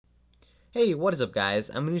Hey, what is up guys?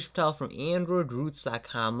 I'm Anuj Patel from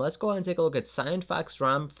AndroidRoots.com. Let's go ahead and take a look at CyanFox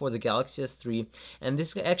ROM for the Galaxy S3, and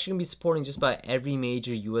this is actually going to be supporting just about every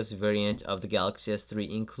major US variant of the Galaxy S3,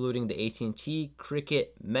 including the AT&T,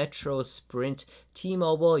 Cricket, Metro, Sprint,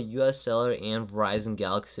 T-Mobile, US Cellular, and Verizon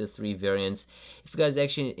Galaxy S3 variants. If you guys are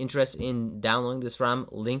actually interested in downloading this ROM,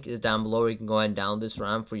 link is down below. You can go ahead and download this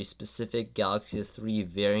ROM for your specific Galaxy S3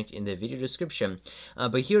 variant in the video description.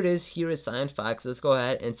 But here it is. Here is CyanFox. Let's go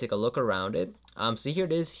ahead and take a look around it. So here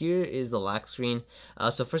it is. Here is the lock screen.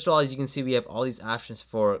 So first of all, as you can see, we have all these options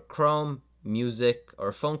for Chrome, music,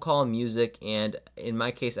 or phone call, music, and in my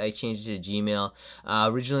case I changed it to Gmail.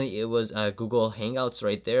 Originally it was Google Hangouts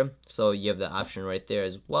right there, so you have the option right there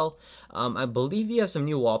as well. I believe you have some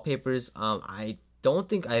new wallpapers. I don't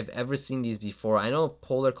think I've ever seen these before. I know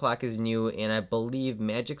Polar Clock is new, and I believe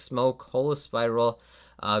Magic Smoke, Holo Spiral,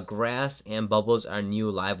 Grass, and Bubbles are new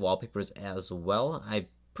live wallpapers as well. I'm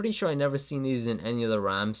pretty sure I never seen these in any other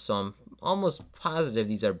ROMs, so I'm almost positive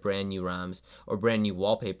these are brand new ROMs or brand new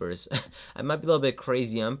wallpapers. I might be a little bit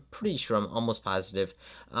crazy. I'm pretty sure. I'm almost positive.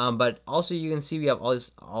 But also you can see we have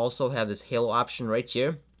also have this halo option right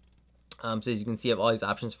here. So as you can see, I have all these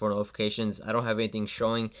options for notifications. I don't have anything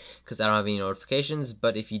showing because I don't have any notifications,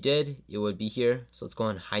 but if you did, it would be here. So let's go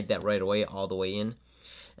ahead and hide that right away, all the way in.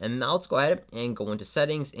 And now let's go ahead and go into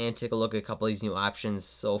settings and take a look at a couple of these new options.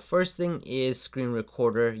 So first thing is screen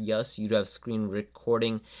recorder. Yes, you do have screen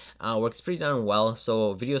recording. Works pretty darn well.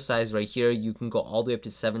 So video size right here, you can go all the way up to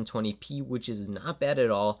 720p, which is not bad at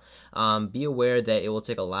all. Be aware that it will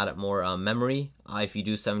take a lot more memory if you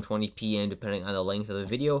do 720p and depending on the length of the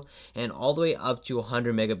video, and all the way up to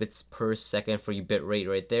 100 megabits per second for your bit rate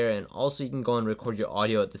right there. And also you can go and record your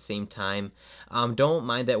audio at the same time. Don't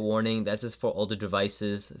mind that warning, that's just for older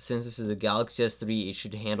devices. Since this is a Galaxy S3, it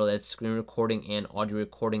should handle that screen recording and audio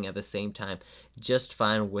recording at the same time just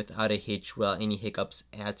fine without a hitch, without any hiccups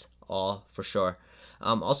at all, for sure.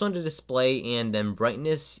 Also under display, and then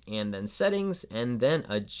brightness, and then settings, and then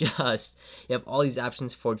adjust. You have all these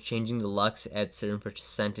options for changing the lux at certain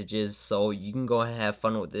percentages, so you can go ahead and have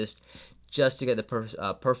fun with this just to get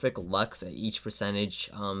the perfect lux at each percentage.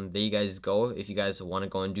 There you guys go if you guys want to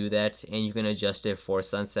go and do that, and you can adjust it for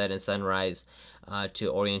sunset and sunrise to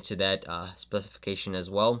orient to that specification as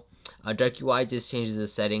well. Dark UI just changes the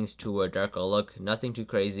settings to a darker look, nothing too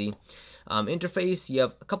crazy. Interface, you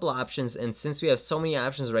have a couple of options, and since we have so many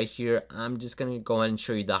options right here, I'm just going to go ahead and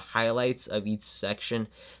show you the highlights of each section,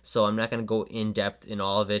 so I'm not going to go in depth in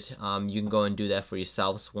all of it. You can go and do that for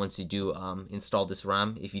yourselves once you do install this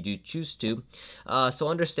ROM, if you do choose to. So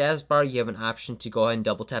under status bar, you have an option to go ahead and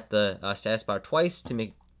double tap the status bar twice to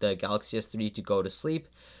make the Galaxy S3 to go to sleep.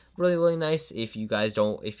 Really nice if you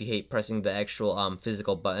hate pressing the actual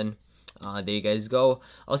physical button. There you guys go.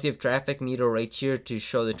 Also, you have traffic meter right here to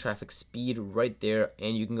show the traffic speed right there,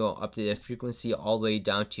 and you can go up to the frequency all the way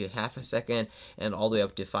down to half a second and all the way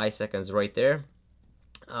up to 5 seconds right there.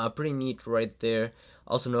 Pretty neat right there.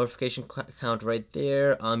 Also, notification count right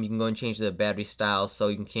there. You can go and change the battery style, so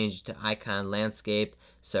you can change it to icon, landscape,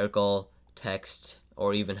 circle, text,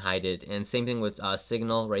 or even hide it. And same thing with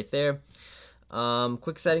signal right there.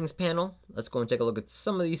 Quick settings panel. Let's go and take a look at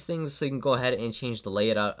some of these things so you can go ahead and change the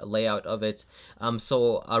layout of it.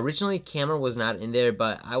 So originally camera was not in there,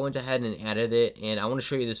 but I went ahead and added it, and I want to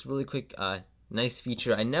show you this really quick nice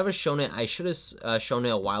feature. I never shown it. I should have shown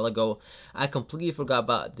it a while ago. I completely forgot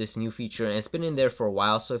about this new feature, and it's been in there for a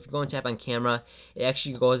while. So if you go and tap on camera, it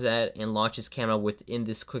actually goes ahead and launches camera within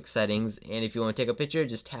this quick settings, and if you want to take a picture,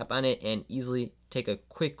 just tap on it and easily take a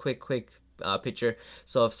quick picture.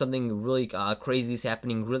 So if something really crazy is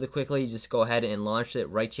happening really quickly, just go ahead and launch it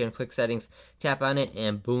right here in quick settings, tap on it,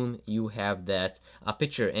 and boom, you have that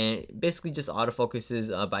picture. And it basically just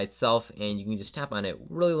autofocuses by itself, and you can just tap on it.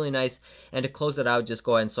 Really nice. And to close it out, just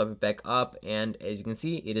go ahead and swipe it back up, and as you can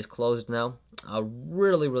see, it is closed now.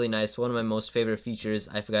 Really nice. One of my most favorite features.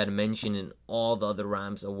 I forgot to mention in all the other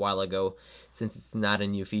ROMs a while ago, since it's not a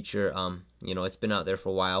new feature. You know, it's been out there for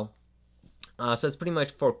a while. So it's pretty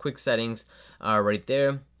much for quick settings right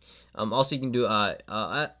there. Also, you can do,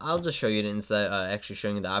 I'll just show you it instead actually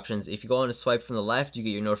showing you the options. If you go on and swipe from the left, you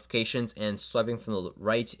get your notifications, and swiping from the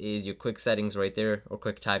right is your quick settings right there, or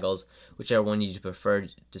quick toggles, whichever one you prefer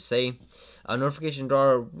to say. Notification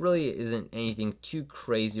drawer really isn't anything too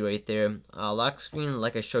crazy right there. Lock screen,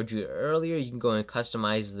 like I showed you earlier, you can go and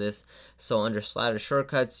customize this. So under slider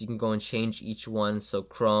shortcuts, you can go and change each one. So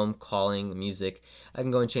Chrome, calling, music. I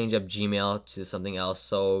can go and change up Gmail to something else.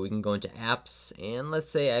 So we can go into apps, and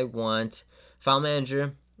let's say I want file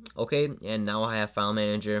manager. Okay, and now I have file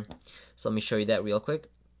manager. So let me show you that real quick.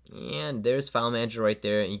 And there's file manager right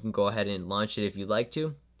there, and you can go ahead and launch it if you'd like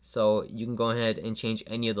to. So you can go ahead and change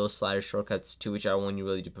any of those slider shortcuts to whichever one you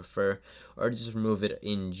really do prefer, or just remove it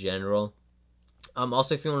in general.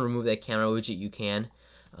 Also, if you want to remove that camera widget, you can.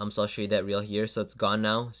 So I'll show you that real here. So it's gone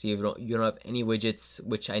now. So you don't have any widgets,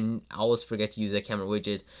 which I always forget to use that camera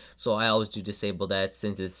widget. So I always do disable that,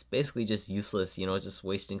 since it's basically just useless. You know, it's just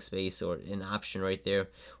wasting space, or an option right there.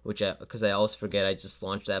 Which because I always forget, I just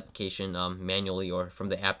launch the application manually, or from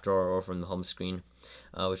the app drawer, or from the home screen,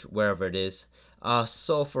 wherever it is.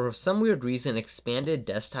 So for some weird reason, expanded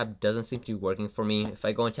desktop doesn't seem to be working for me. If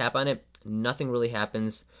I go and tap on it, nothing really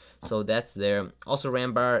happens. So that's there. Also,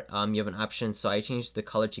 RAM bar, you have an option. So I changed the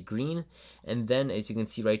color to green, and then as you can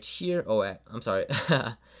see right here, I'm sorry.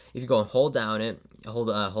 If you go and hold down it, hold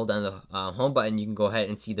down the home button, you can go ahead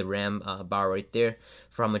and see the RAM bar right there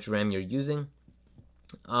for how much RAM you're using.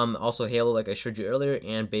 Also Halo, like I showed you earlier,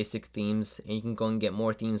 and basic themes, and you can go and get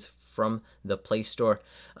more themes from the Play Store.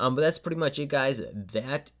 But that's pretty much it, guys.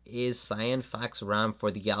 That is CyanFox ROM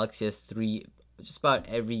for the Galaxy S3. Just about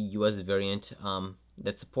every US variant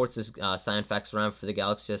that supports this CyanFox ROM for the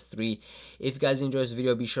Galaxy S3. If you guys enjoyed this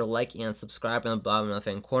video, be sure to like and subscribe on the bottom left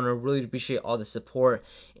hand corner. Really appreciate all the support.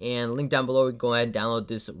 And link down below, go ahead and download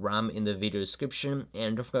this ROM in the video description.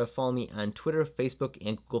 And don't forget to follow me on Twitter, Facebook,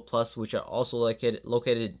 and Google+, which are also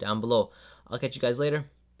located down below. I'll catch you guys later.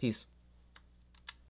 Peace.